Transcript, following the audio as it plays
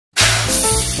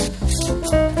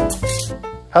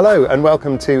Hello and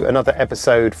welcome to another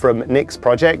episode from Nick's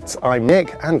Projects. I'm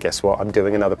Nick and guess what? I'm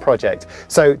doing another project.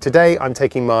 So today I'm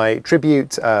taking my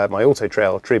Tribute, my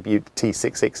Autotrail Tribute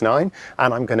T669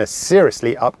 and I'm going to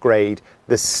seriously upgrade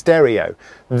the stereo.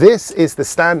 This is the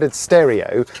standard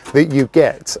stereo that you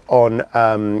get on,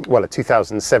 well, a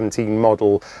 2017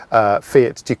 model Fiat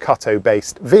Ducato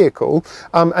based vehicle.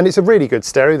 And it's a really good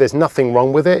stereo. There's nothing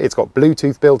wrong with it. It's got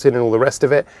Bluetooth built in and all the rest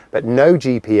of it, but no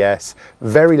GPS,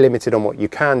 very limited on what you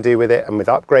can do with it and with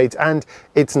upgrades, and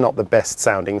it's not the best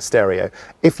sounding stereo.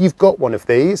 If you've got one of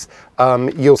these,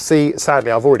 you'll see,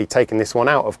 sadly, I've already taken this one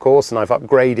out, of course, and I've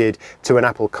upgraded to an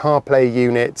Apple CarPlay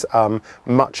unit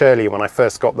much earlier when I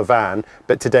first got the van,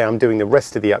 but today I'm doing the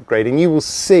rest of the upgrade, and you will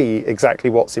see exactly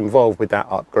what's involved with that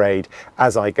upgrade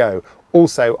as I go.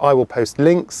 Also, I will post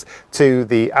links to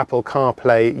the Apple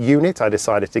CarPlay unit I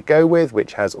decided to go with,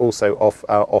 which has also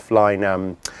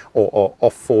offline or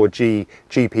off 4G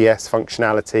GPS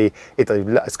functionality.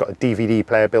 It's got a DVD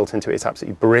player built into it. It's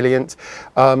absolutely brilliant.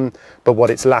 But what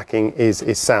it's lacking is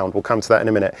sound. We'll come to that in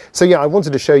a minute. So yeah, I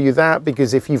wanted to show you that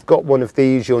because if you've got one of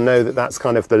these, you'll know that that's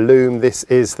kind of the loom. This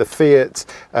is the Fiat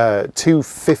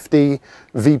 250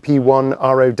 VP1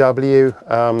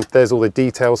 ROW. There's all the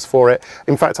details for it.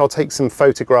 In fact, I'll take some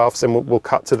photographs and we'll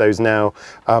cut to those now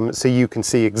so you can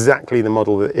see exactly the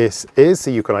model that this is,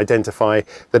 so you can identify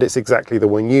that it's exactly the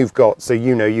one you've got, so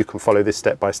you know you can follow this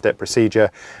step-by-step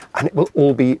procedure and it will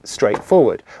all be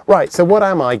straightforward. Right, so what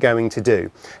am I going to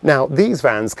do? Now, these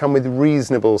vans come with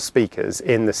reasonable speakers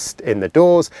in the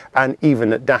doors and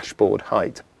even at dashboard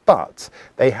height, but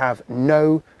they have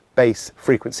no bass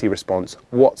frequency response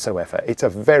whatsoever. It's a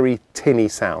very tinny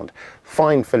sound.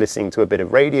 Fine for listening to a bit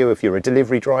of radio if you're a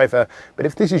delivery driver, but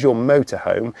if this is your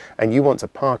motorhome and you want to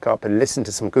park up and listen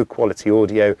to some good quality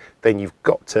audio, then you've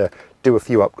got to do a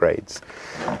few upgrades.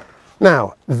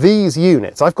 Now, these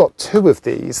units, I've got two of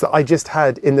these that I just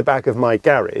had in the back of my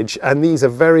garage, and these are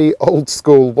very old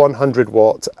school 100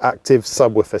 watt active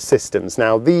subwoofer systems.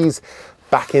 Now, these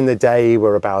back in the day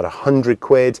were about 100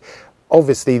 quid.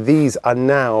 Obviously, these are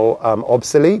now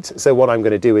obsolete, so what I'm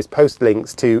going to do is post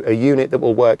links to a unit that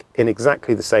will work in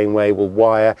exactly the same way, will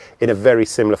wire in a very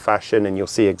similar fashion, and you'll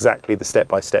see exactly the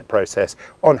step-by-step process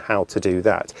on how to do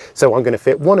that. So I'm going to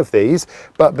fit one of these,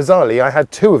 but bizarrely, I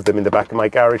had two of them in the back of my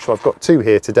garage, so I've got two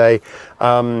here today.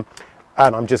 And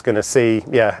I'm just going to see,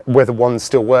 yeah, whether one's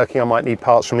still working. I might need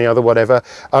parts from the other, whatever.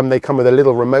 They come with a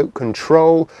little remote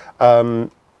control, and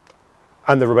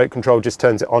the remote control just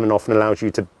turns it on and off and allows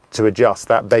you to adjust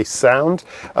that bass sound,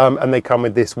 and they come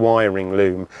with this wiring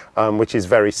loom, which is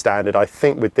very standard. I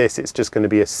think with this it's just going to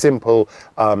be a simple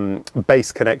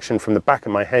bass connection from the back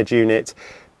of my head unit,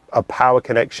 a power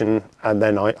connection, and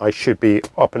then I should be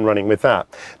up and running with that.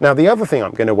 Now, the other thing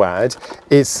I'm going to add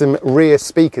is some rear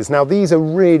speakers. Now, these are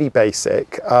really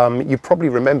basic. You probably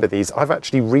remember these. I've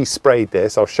actually resprayed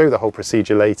this. I'll show the whole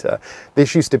procedure later.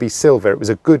 This used to be silver. It was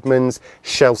a Goodmans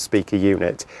shelf speaker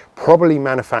unit, probably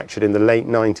manufactured in the late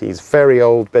 90s. Very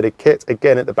old bit of kit,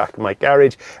 again at the back of my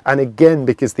garage. And again,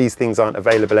 because these things aren't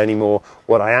available anymore,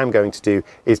 what I am going to do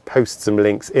is post some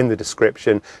links in the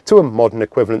description to a modern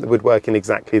equivalent that would work in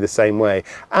exactly the same way.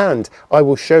 And I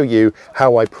will show you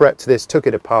how I prepped this, took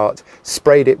it apart,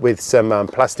 sprayed it with some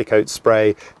plastic oat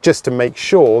spray just to make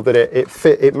sure that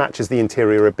it matches the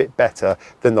interior a bit better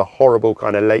than the horrible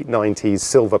kind of late 90s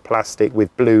silver plastic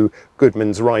with blue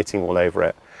Goodmans writing all over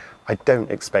it. I don't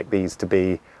expect these to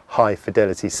be high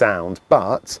fidelity sound,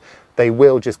 but they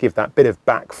will just give that bit of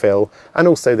backfill, and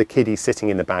also the kiddies sitting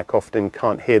in the back often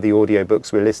can't hear the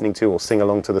audiobooks we're listening to or sing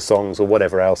along to the songs or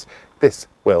whatever else. This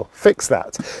will fix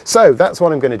that. So that's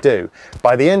what I'm going to do.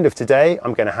 By the end of today,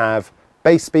 I'm going to have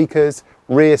bass speakers,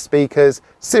 rear speakers,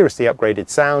 seriously upgraded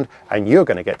sound, and you're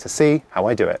going to get to see how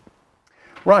I do it.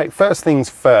 Right, first things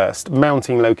first,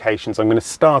 mounting locations. I'm going to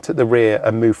start at the rear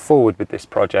and move forward with this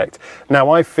project.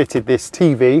 Now, I fitted this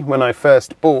TV when I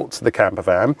first bought the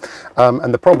Campervan,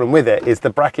 and the problem with it is the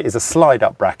bracket is a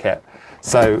slide-up bracket.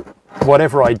 So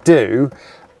whatever I do,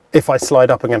 if I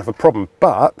slide up, I'm going to have a problem.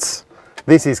 But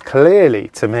this is clearly,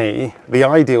 to me, the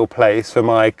ideal place for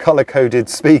my color-coded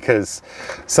speakers.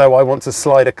 So I want to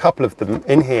slide a couple of them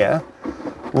in here,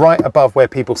 right above where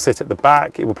people sit at the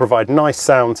back. It will provide nice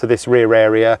sound to this rear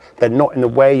area. They're not in the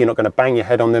way, you're not going to bang your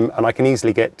head on them, and I can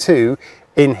easily get two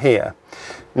in here.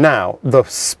 Now, the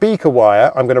speaker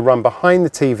wire I'm going to run behind the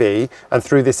TV and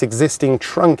through this existing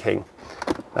trunking.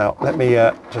 Now, let me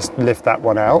just lift that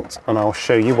one out and I'll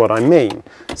show you what I mean.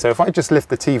 So if I just lift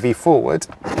the TV forward,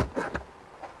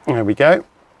 there we go.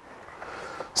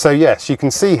 So yes, you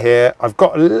can see here, I've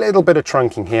got a little bit of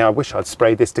trunking here. I wish I'd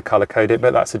sprayed this to color code it,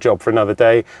 but that's a job for another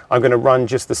day. I'm going to run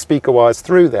just the speaker wires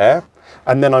through there,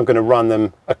 and then I'm going to run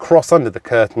them across under the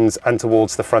curtains and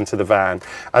towards the front of the van.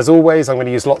 As always, I'm going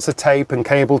to use lots of tape and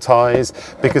cable ties,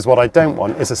 because what I don't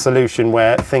want is a solution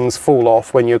where things fall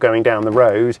off when you're going down the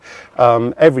road.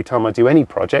 Every time I do any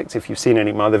project, if you've seen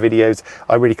any of my other videos,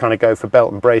 I really kind of go for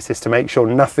belt and braces to make sure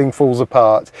nothing falls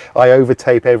apart. I over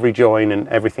tape every join and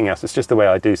everything else. It's just the way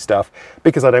I do stuff,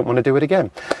 because I don't want to do it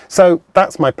again. So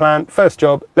that's my plan. First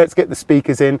job, let's get the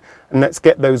speakers in and let's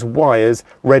get those wires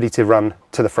ready to run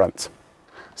to the front.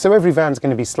 So every van's going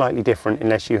to be slightly different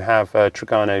unless you have a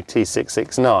Trigano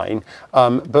T669,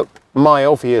 but my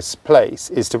obvious place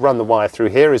is to run the wire through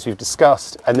here, as we've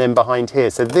discussed, and then behind here.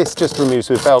 So this just removes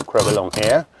with Velcro along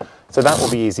here, so that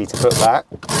will be easy to put back.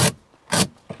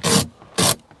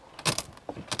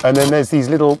 And then there's these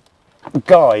little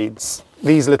guides.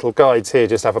 These little guides here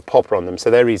just have a popper on them, so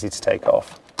they're easy to take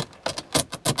off.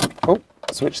 Oh,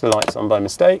 switch the lights on by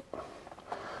mistake.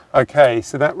 Okay,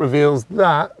 so that reveals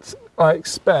that. I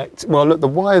expect, well look, the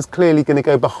wire's clearly going to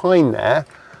go behind there,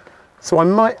 so I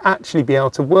might actually be able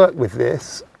to work with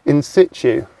this in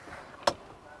situ.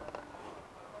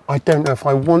 I don't know if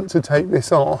I want to take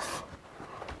this off,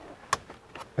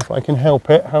 if I can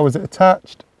help it. How is it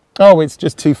attached? Oh, it's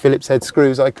just 2 Phillips head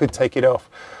screws. I could take it off.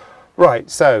 Right,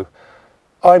 so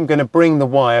I'm going to bring the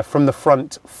wire from the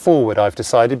front forward, I've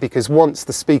decided, because once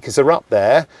the speakers are up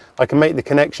there, I can make the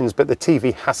connections, but the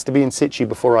TV has to be in situ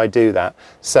before I do that.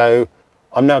 So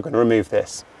I'm now going to remove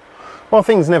this. Well,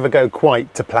 things never go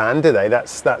quite to plan, do they?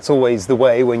 That's always the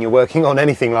way when you're working on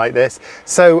anything like this.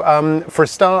 So for a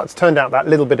start, it turned out that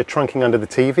little bit of trunking under the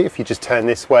TV, if you just turn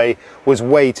this way, was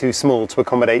way too small to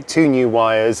accommodate 2 new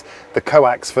wires, the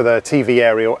coax for the TV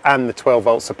aerial and the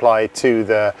 12-volt supply to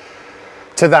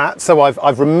that. So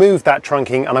I've removed that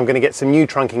trunking, and I'm going to get some new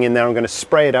trunking in there. I'm going to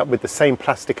spray it up with the same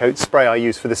plastic coat spray I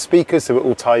use for the speakers, so it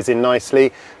all ties in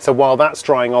nicely. So while that's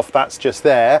drying off, that's just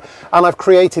there. And I've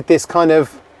created this kind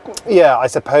of, yeah, I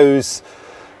suppose,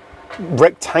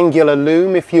 rectangular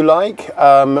loom, if you like,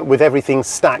 with everything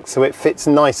stacked so it fits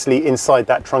nicely inside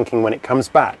that trunking when it comes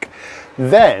back.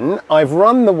 Then I've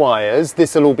run the wires,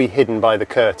 this will all be hidden by the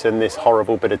curtain, this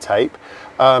horrible bit of tape,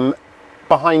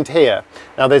 behind here.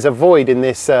 Now there's a void in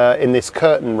this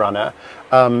curtain runner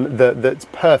that's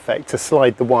perfect to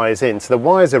slide the wires in. So the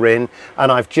wires are in,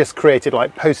 and I've just created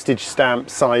like postage stamp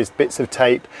sized bits of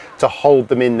tape to hold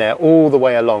them in there all the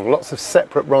way along. Lots of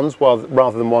separate runs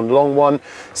rather than one long one.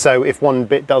 So if one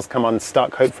bit does come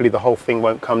unstuck, hopefully the whole thing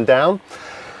won't come down.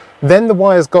 Then the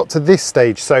wires got to this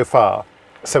stage so far.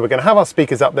 So we're going to have our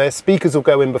speakers up there. Speakers will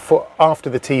go in after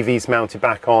the TV's mounted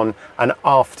back on and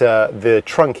after the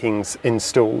trunking's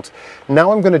installed.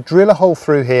 Now I'm going to drill a hole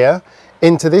through here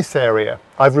into this area.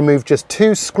 I've removed just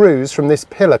 2 screws from this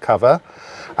pillar cover,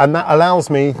 and that allows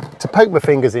me to poke my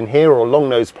fingers in here, or long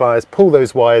nose pliers, pull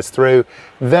those wires through.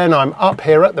 Then I'm up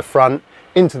here at the front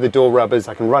into the door rubbers.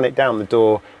 I can run it down the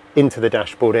door into the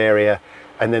dashboard area,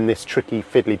 and then this tricky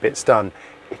fiddly bit's done.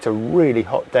 It's a really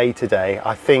hot day today.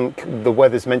 I think the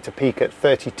weather's meant to peak at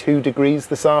 32 degrees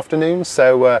this afternoon,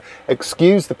 so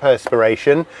excuse the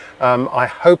perspiration. I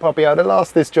hope I'll be able to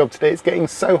last this job today. It's getting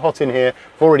so hot in here.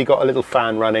 I've already got a little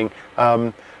fan running.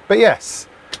 But yes,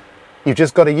 you've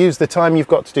just got to use the time you've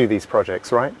got to do these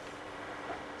projects, right?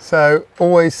 So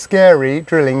always scary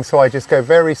drilling, so I just go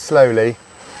very slowly,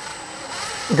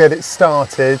 get it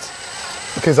started,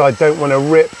 because I don't want to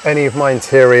rip any of my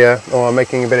interior. Oh, I'm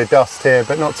making a bit of dust here,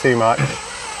 but not too much.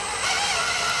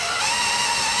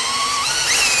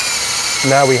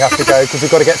 Now we have to go, because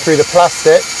we've got to get through the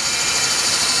plastic.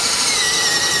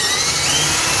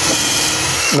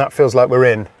 And that feels like we're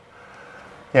in.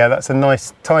 Yeah, that's a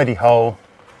nice tidy hole.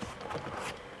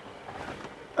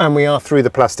 And we are through the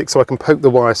plastic, so I can poke the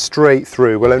wire straight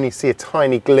through. We'll only see a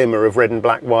tiny glimmer of red and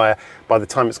black wire. By the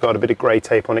time it's got a bit of grey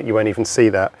tape on it, you won't even see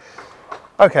that.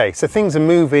 Okay, so things are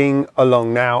moving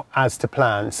along now as to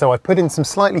plan. So I've put in some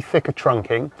slightly thicker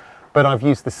trunking, but I've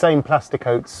used the same plastic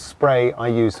coat spray I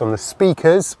used on the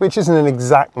speakers, which isn't an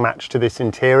exact match to this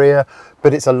interior,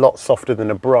 but it's a lot softer than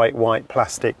a bright white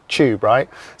plastic tube, right?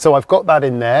 So I've got that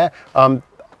in there.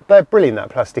 They're brilliant,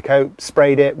 that plastic coat.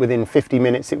 Sprayed it, within 50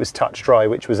 minutes it was touch dry,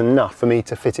 which was enough for me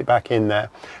to fit it back in there.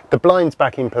 The blind's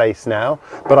back in place now,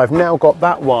 but I've now got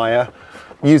that wire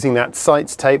using that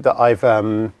sights tape that I've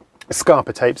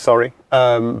Scarpa tape, sorry,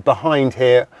 behind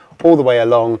here all the way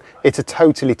along. It's a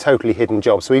totally hidden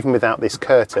job, so even without this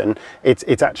curtain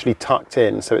it's actually tucked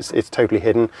in, so it's totally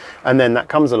hidden. And then that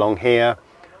comes along here,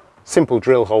 simple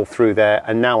drill hole through there,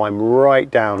 and now I'm right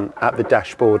down at the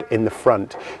dashboard in the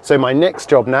front. So my next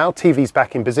job now, TV's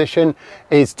back in position,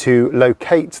 is to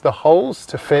locate the holes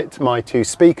to fit my 2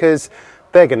 speakers.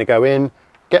 They're going to go in,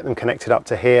 get them connected up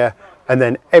to here, and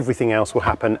then everything else will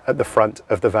happen at the front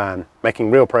of the van.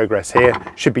 Making real progress here,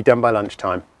 should be done by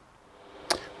lunchtime.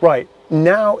 Right,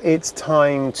 now it's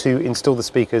time to install the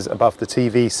speakers above the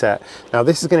TV set. Now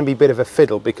this is going to be a bit of a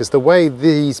fiddle because the way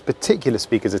these particular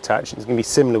speakers attach, it's going to be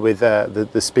similar with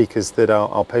the speakers that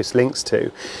I'll post links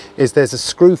to, is there's a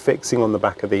screw fixing on the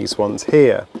back of these ones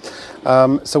here.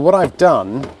 So what I've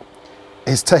done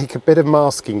is take a bit of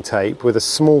masking tape with a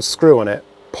small screw on it,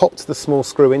 popped the small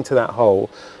screw into that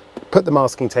hole, put the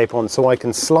masking tape on so I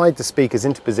can slide the speakers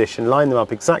into position, line them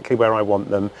up exactly where I want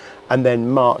them, and then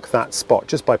mark that spot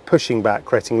just by pushing back,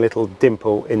 creating a little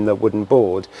dimple in the wooden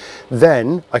board.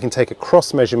 Then I can take a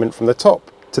cross measurement from the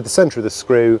top to the center of the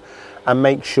screw and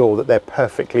make sure that they're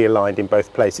perfectly aligned in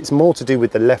both places. It's more to do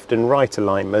with the left and right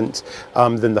alignment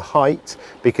than the height,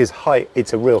 because height,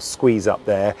 it's a real squeeze up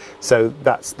there. So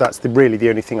that's really the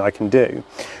only thing I can do.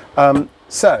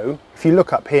 So if you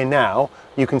look up here now,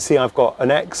 you can see I've got an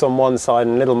X on one side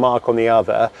and a little mark on the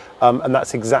other, and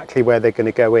that's exactly where they're going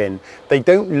to go in. They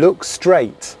don't look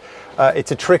straight.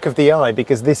 It's a trick of the eye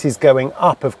because this is going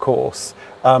up, of course,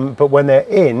 but when they're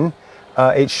in,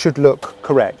 it should look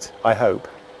correct, I hope.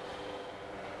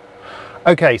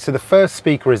 Okay, so the first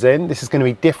speaker is in. This is going to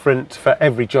be different for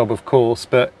every job, of course,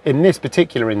 but in this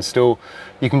particular install,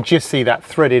 you can just see that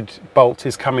threaded bolt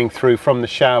is coming through from the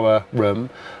shower room.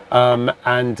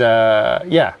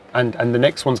 Yeah, and the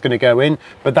next one's going to go in,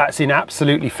 but that's in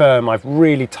absolutely firm. I've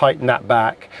really tightened that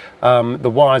back. The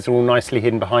wires are all nicely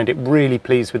hidden behind it. Really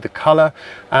pleased with the color,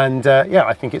 and yeah,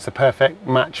 I think it's a perfect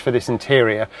match for this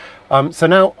interior. So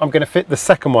now I'm going to fit the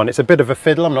second one. It's a bit of a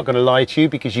fiddle, I'm not going to lie to you,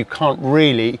 because you can't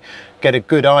really get a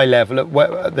good eye level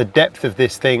at the depth of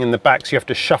this thing in the back, so you have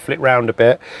to shuffle it round a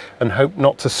bit and hope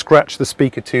not to scratch the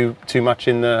speaker too much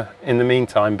in the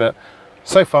meantime. But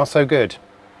so far so good.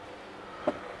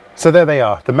 So there they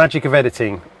are, the magic of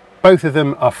editing. Both of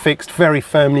them are fixed very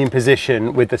firmly in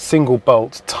position with a single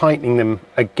bolt tightening them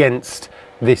against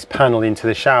this panel into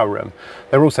the shower room.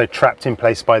 They're also trapped in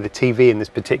place by the TV in this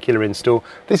particular install.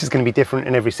 This is going to be different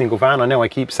in every single van. I know I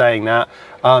keep saying that,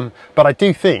 but I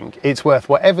do think it's worth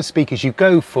whatever speakers you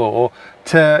go for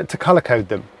to color code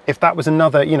them. If that was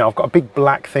another, you know, I've got a big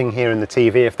black thing here in the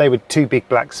TV. If they were 2 big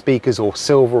black speakers or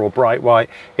silver or bright white,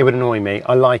 it would annoy me.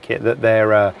 I like it that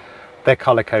they're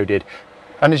color coded.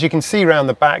 And as you can see around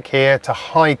the back here, to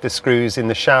hide the screws in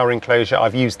the shower enclosure,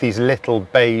 I've used these little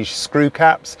beige screw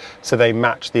caps so they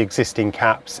match the existing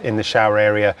caps in the shower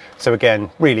area. So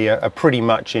again, really a pretty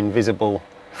much invisible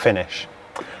finish.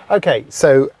 Okay,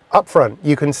 so up front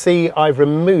you can see I've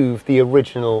removed the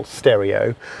original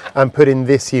stereo and put in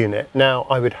this unit. Now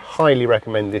I would highly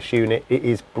recommend this unit. It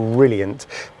is brilliant.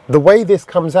 The way this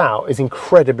comes out is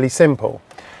incredibly simple.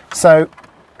 So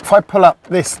if I pull up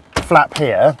this flap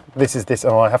here,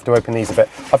 oh, I have to open these a bit.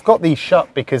 I've got these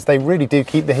shut because they really do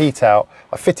keep the heat out.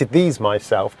 I fitted these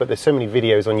myself, but there's so many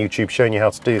videos on YouTube showing you how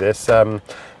to do this.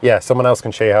 Yeah, someone else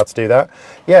can show you how to do that.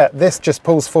 Yeah, this just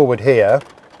pulls forward here.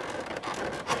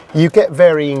 You get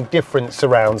varying different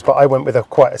surrounds, but I went with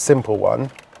quite a simple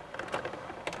one.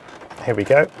 Here we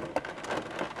go.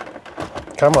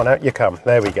 Come on, out you come.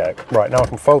 There we go. Right, now I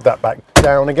can fold that back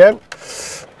down again.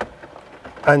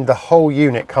 And the whole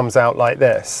unit comes out like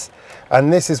this.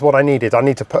 And this is what I needed. I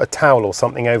need to put a towel or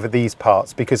something over these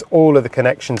parts because all of the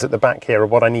connections at the back here are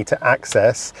what I need to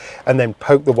access, and then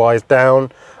poke the wires down.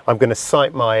 I'm going to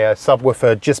sight my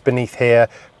subwoofer just beneath here,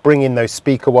 bring in those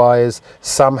speaker wires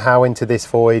somehow into this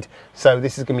void. So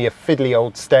this is going to be a fiddly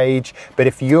old stage, but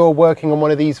if you're working on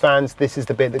one of these vans, this is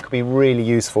the bit that could be really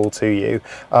useful to you.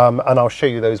 And I'll show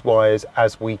you those wires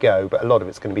as we go, but a lot of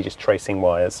it's going to be just tracing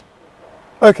wires.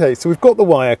 Okay, so we've got the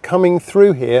wire coming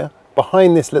through here,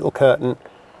 behind this little curtain,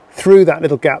 through that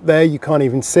little gap there, you can't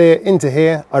even see it, into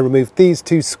here. I removed these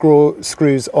 2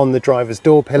 screws on the driver's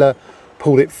door pillar,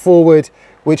 pulled it forward,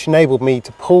 which enabled me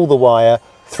to pull the wire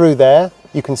through there.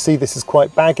 You can see this is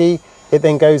quite baggy. It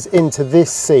then goes into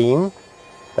this seam,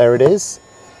 there it is,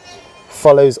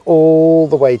 follows all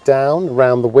the way down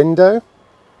around the window,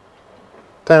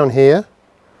 down here,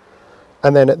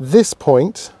 and then at this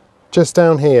point, just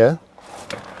down here,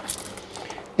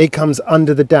 it comes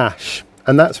under the dash,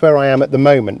 and that's where I am at the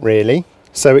moment really.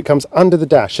 So it comes under the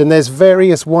dash, and there's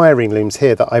various wiring looms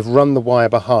here that I've run the wire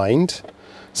behind,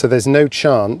 so there's no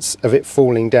chance of it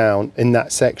falling down in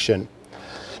that section.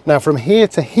 Now from here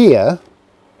to here,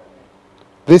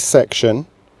 this section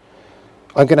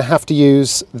I'm going to have to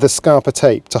use the Scarpa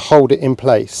tape to hold it in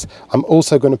place. I'm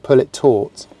also going to pull it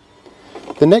taut.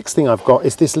 The next thing I've got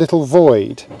is this little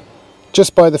void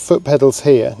just by the foot pedals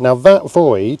here. Now that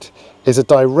void is a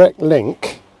direct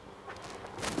link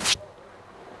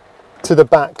to the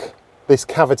back, this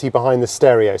cavity behind the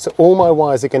stereo. So all my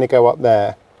wires are going to go up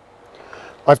there.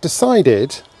 I've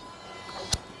decided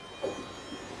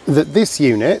that this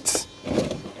unit,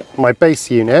 my base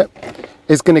unit,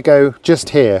 is going to go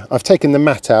just here. I've taken the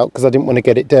mat out because I didn't want to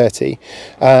get it dirty,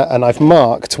 and I've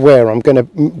marked where I'm going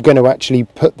to actually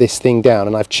put this thing down,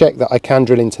 and I've checked that I can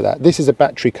drill into that. This is a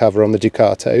battery cover on the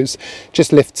Ducatos,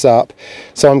 just lifts up,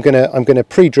 so I'm going to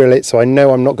pre-drill it so I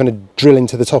know I'm not going to drill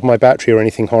into the top of my battery or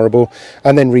anything horrible,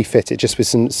 and then refit it just with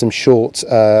some short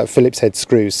Phillips head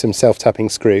screws, some self-tapping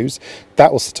screws.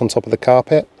 That will sit on top of the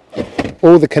carpet.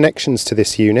 All the connections to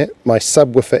this unit, my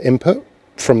subwoofer input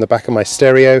from the back of my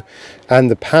stereo,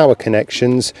 and the power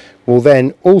connections will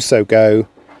then also go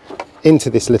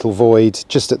into this little void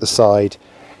just at the side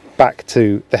back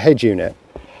to the head unit.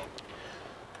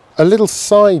 A little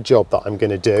side job that I'm going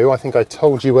to do, I think I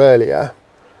told you earlier,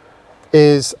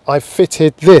 is I've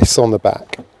fitted this on the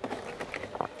back.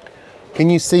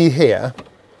 Can you see here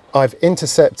I've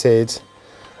intercepted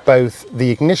both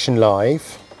the ignition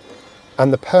live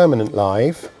and the permanent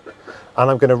live,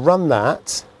 and I'm going to run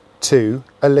that to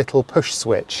a little push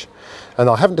switch. And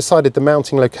I haven't decided the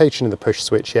mounting location of the push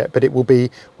switch yet, but it will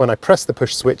be when I press the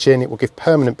push switch in, it will give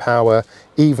permanent power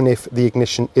even if the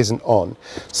ignition isn't on.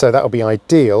 So that'll be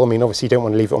ideal. I mean, obviously you don't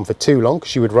want to leave it on for too long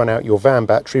because you would run out your van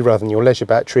battery rather than your leisure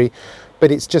battery,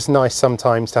 but it's just nice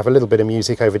sometimes to have a little bit of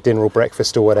music over dinner or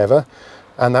breakfast or whatever,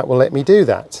 and that will let me do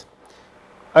that.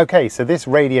 Okay, so this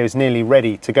radio is nearly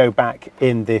ready to go back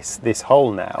in this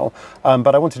hole now,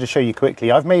 but I wanted to show you quickly.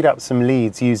 I've made up some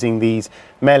leads using these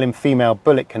male and female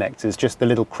bullet connectors, just the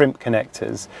little crimp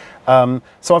connectors.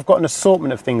 So I've got an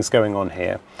assortment of things going on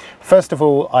here. First of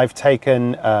all, I've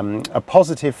taken a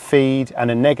positive feed and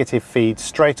a negative feed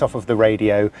straight off of the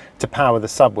radio to power the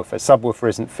subwoofer. Subwoofer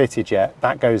isn't fitted yet,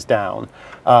 that goes down,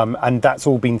 and that's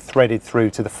all been threaded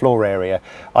through to the floor area.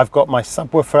 I've got my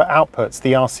subwoofer outputs,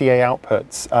 the RCA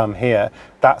outputs here,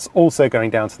 that's also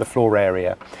going down to the floor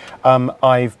area.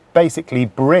 I've basically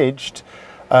bridged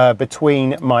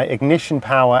between my ignition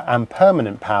power and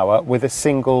permanent power with a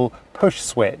single push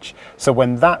switch. So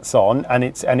when that's on and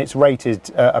it's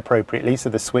rated appropriately, so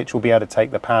the switch will be able to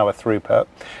take the power throughput,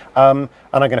 and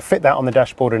I'm going to fit that on the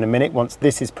dashboard in a minute once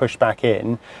this is pushed back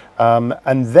in,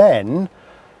 and then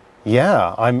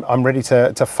yeah, I'm ready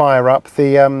to fire up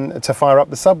the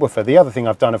subwoofer. The other thing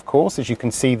I've done, of course, is you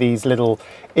can see these little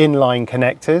inline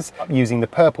connectors using the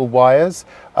purple wires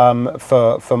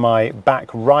for my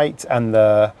back right and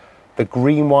the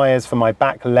green wires for my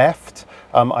back left.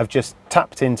 I've just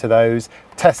tapped into those,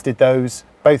 tested those.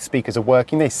 Both speakers are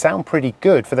working. They sound pretty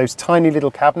good for those tiny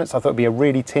little cabinets. I thought it'd be a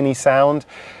really tinny sound.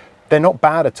 They're not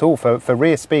bad at all for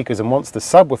rear speakers, and once the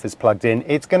subwoofer's plugged in,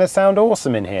 it's going to sound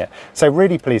awesome in here. So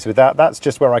really pleased with that. That's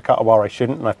just where I cut a wire I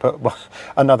shouldn't, and I put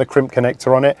another crimp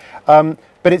connector on it.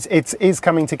 But it is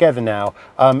coming together now,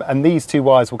 and these two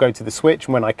wires will go to the switch,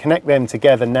 and when I connect them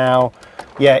together now,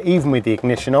 yeah, even with the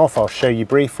ignition off, I'll show you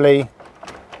briefly,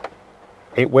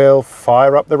 it will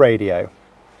fire up the radio.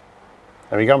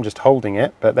 There we go, I'm just holding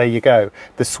it, but there you go.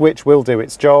 The switch will do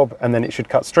its job, and then it should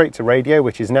cut straight to radio,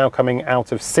 which is now coming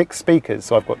out of 6 speakers.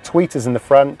 So I've got tweeters in the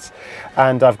front,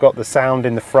 and I've got the sound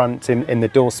in the front in the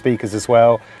door speakers as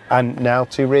well, and now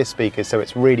 2 rear speakers, so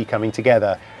it's really coming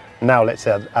together. Now let's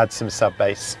add some sub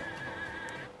bass.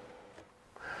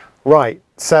 Right,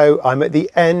 so I'm at the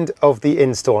end of the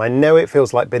install. I know it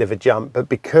feels like a bit of a jump, but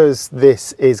because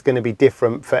this is going to be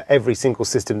different for every single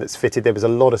system that's fitted, there was a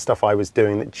lot of stuff I was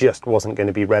doing that just wasn't going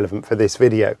to be relevant for this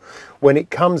video. When it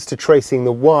comes to tracing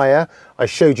the wire, I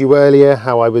showed you earlier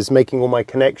how I was making all my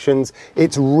connections.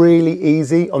 It's really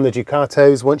easy on the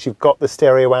Ducatos once you've got the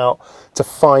stereo out to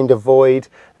find a void,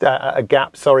 a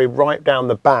gap, sorry, right down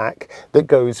the back that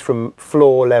goes from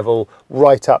floor level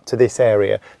right up to this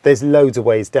area. There's loads of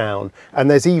ways down, and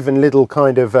there's even little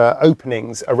kind of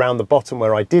openings around the bottom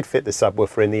where I did fit the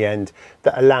subwoofer in the end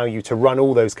that allow you to run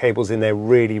all those cables in there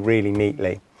really, really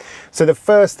neatly. So the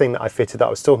first thing that I fitted that I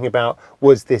was talking about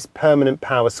was this permanent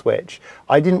power switch.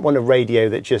 I didn't want a radio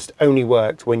that just only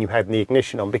worked when you had the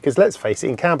ignition on, because let's face it,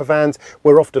 in campervans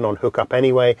we're often on hookup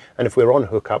anyway, and if we're on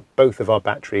hookup both of our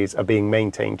batteries are being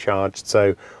maintained charged,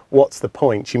 so what's the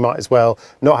point? You might as well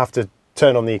not have to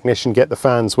turn on the ignition, get the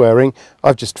fans whirring.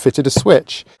 I've just fitted a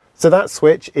switch. So that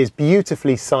switch is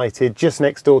beautifully sited just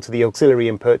next door to the auxiliary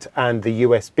input and the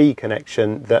USB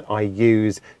connection that I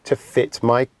use to fit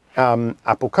my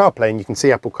Apple CarPlay, and you can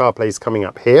see Apple CarPlay is coming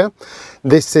up here.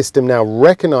 This system now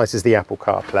recognizes the Apple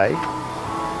CarPlay.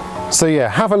 So yeah,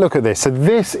 have a look at this. So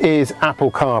this is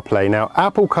Apple CarPlay. Now,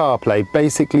 Apple CarPlay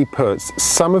basically puts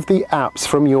some of the apps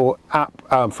from your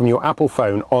Apple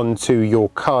phone onto your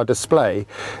car display.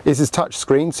 This is touch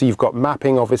screen, so you've got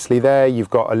mapping obviously there. You've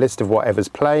got a list of whatever's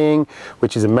playing,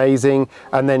 which is amazing.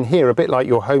 And then here, a bit like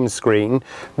your home screen,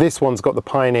 this one's got the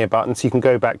Pioneer button, so you can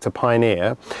go back to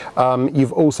Pioneer.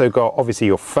 You've also got obviously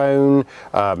your phone,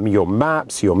 your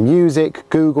maps, your music,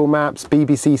 Google Maps,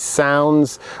 BBC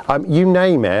Sounds, you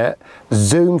name it.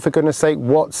 Zoom, for goodness sake,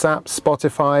 WhatsApp,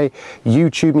 Spotify,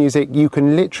 YouTube Music. You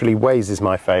can literally, Waze is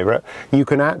my favorite, you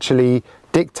can actually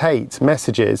dictate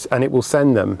messages and it will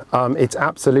send them. It's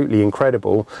absolutely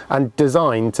incredible and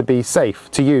designed to be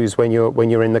safe to use when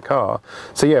you're in the car.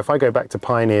 So yeah, if I go back to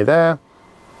Pioneer there,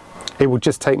 it will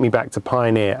just take me back to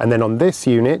Pioneer. And then on this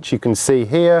unit, you can see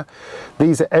here,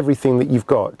 these are everything that you've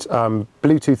got.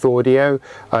 Bluetooth audio,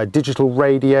 digital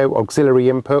radio, auxiliary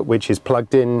input, which is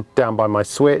plugged in down by my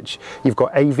switch. You've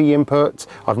got AV input.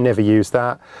 I've never used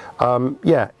that.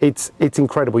 Yeah, it's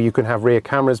incredible. You can have rear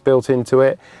cameras built into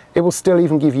it. It will still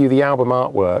even give you the album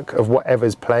artwork of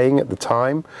whatever's playing at the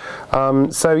time.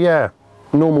 So yeah,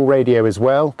 normal radio as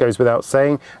well, goes without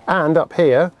saying. And up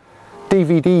here,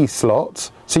 DVD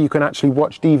slots, so you can actually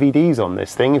watch DVDs on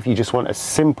this thing if you just want a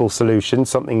simple solution,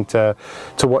 something to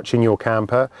watch in your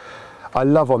camper. I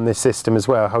love on this system as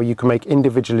well how you can make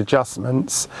individual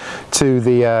adjustments to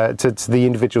the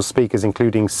individual speakers,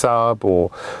 including sub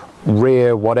or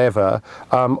rear, whatever,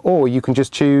 or you can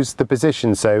just choose the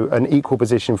position, so an equal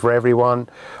position for everyone,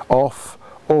 off,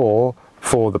 or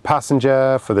for the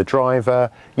passenger, for the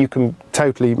driver. You can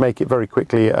totally make it very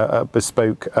quickly a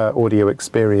bespoke audio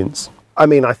experience. I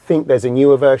mean, I think there's a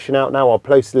newer version out now. I'll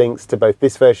post links to both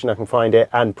this version, I can find it,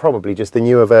 and probably just the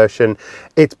newer version.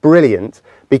 It's brilliant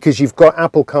because you've got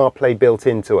Apple CarPlay built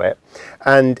into it.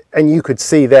 And you could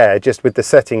see there, just with the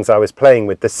settings I was playing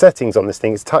with, the settings on this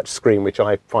thing is touch screen, which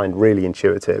I find really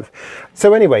intuitive.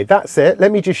 So anyway, that's it.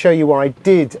 Let me just show you where I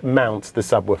did mount the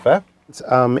subwoofer.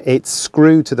 It's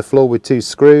screwed to the floor with 2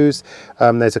 screws.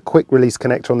 There's a quick release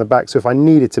connector on the back, so if I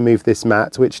needed to move this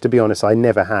mat, which to be honest I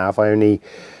never have, I only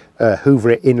hoover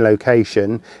it in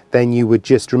location, then you would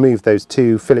just remove those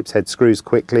 2 Phillips head screws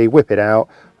quickly, whip it out,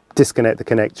 disconnect the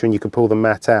connector, and you can pull the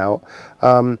mat out.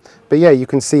 But yeah, you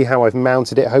can see how I've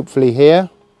mounted it hopefully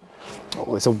here. Oh,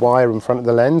 there's a wire in front of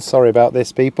the lens, sorry about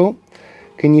this people.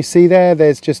 Can you see there?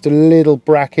 There's just a little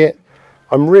bracket.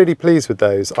 I'm really pleased with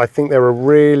those. I think they're a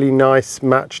really nice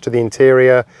match to the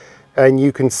interior, and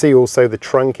you can see also the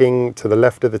trunking to the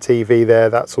left of the TV there,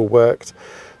 that's all worked.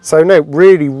 So no,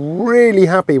 really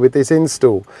happy with this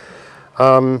install.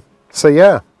 So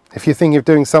yeah, if you're thinking of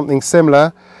doing something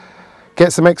similar,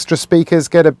 get some extra speakers,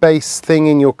 get a bass thing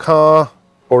in your car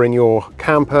or in your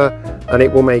camper, and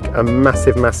it will make a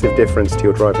massive difference to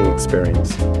your driving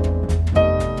experience.